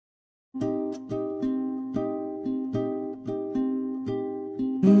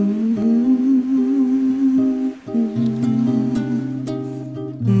Whenever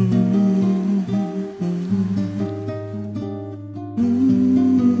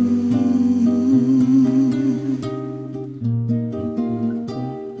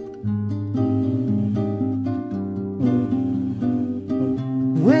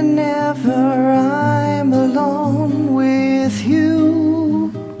I'm alone with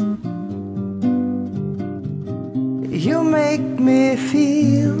you, you make me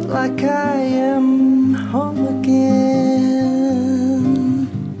feel like I am home again.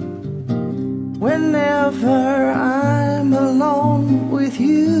 Whenever I'm alone with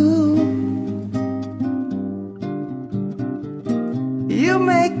you, you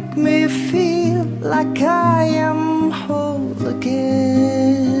make me feel like I am whole again.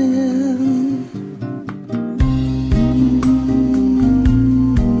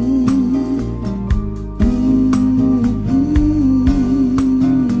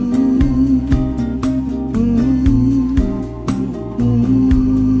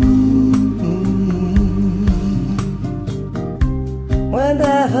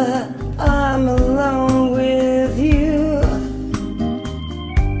 Whenever I'm alone with you,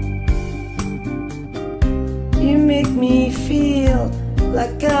 you make me feel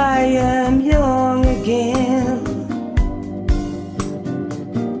like I am young again.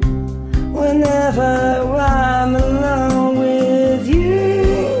 Whenever I'm alone with you,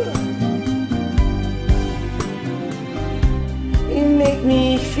 you make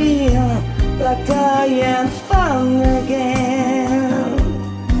me feel like I am fun again.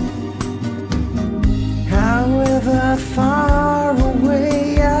 However far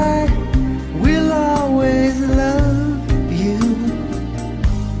away, I will always love you.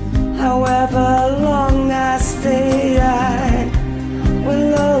 However long I stay, I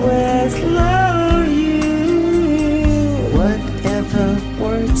will always love you. Whatever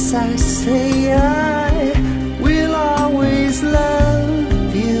words I say, I will always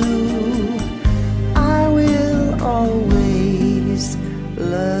love you. I will always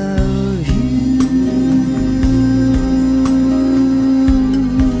love you.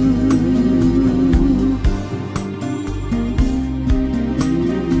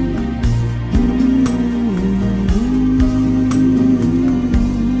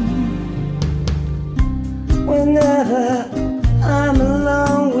 Whenever I'm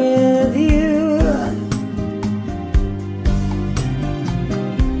alone with you,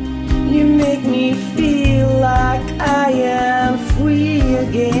 you make me feel like I am free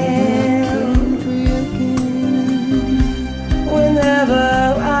again. Whenever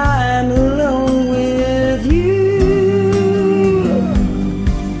I'm alone with you,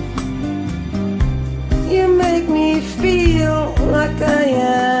 you make me feel like I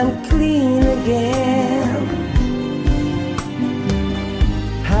am clean again.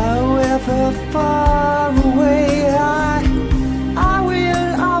 However far away, I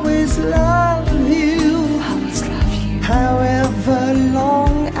will always love you. Always love you. However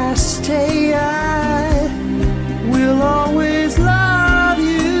long I stay, I will always love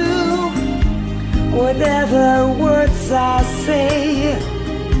you. Whatever words I say,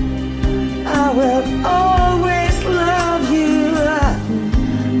 I will always love you.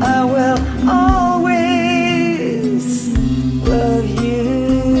 I will always love you.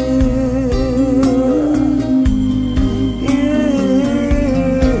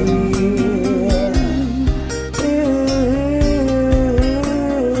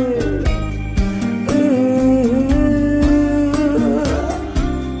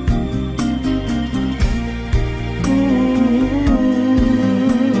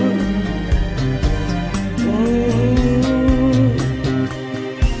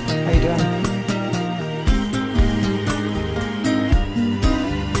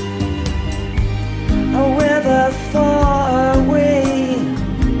 However far away,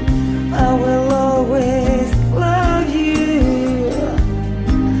 I will always love you.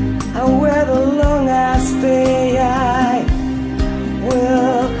 However long I stay, I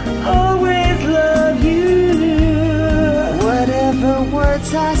will always love you. Whatever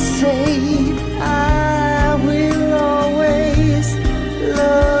words I say, I will always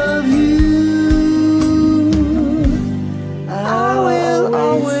love you. I will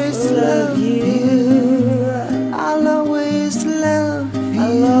always love you. I'll always love you.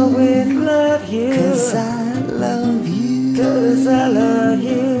 I'll always love you. 'Cause I love you. 'Cause I love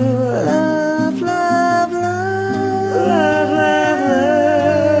you. Love, love, love. Love, love,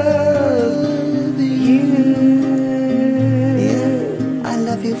 love you. Yeah, I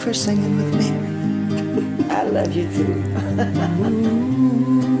love you for singing with me. I love you too.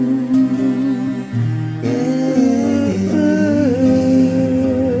 Yeah.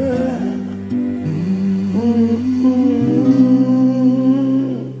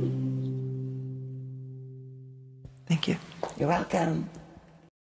 Thank you. You're welcome.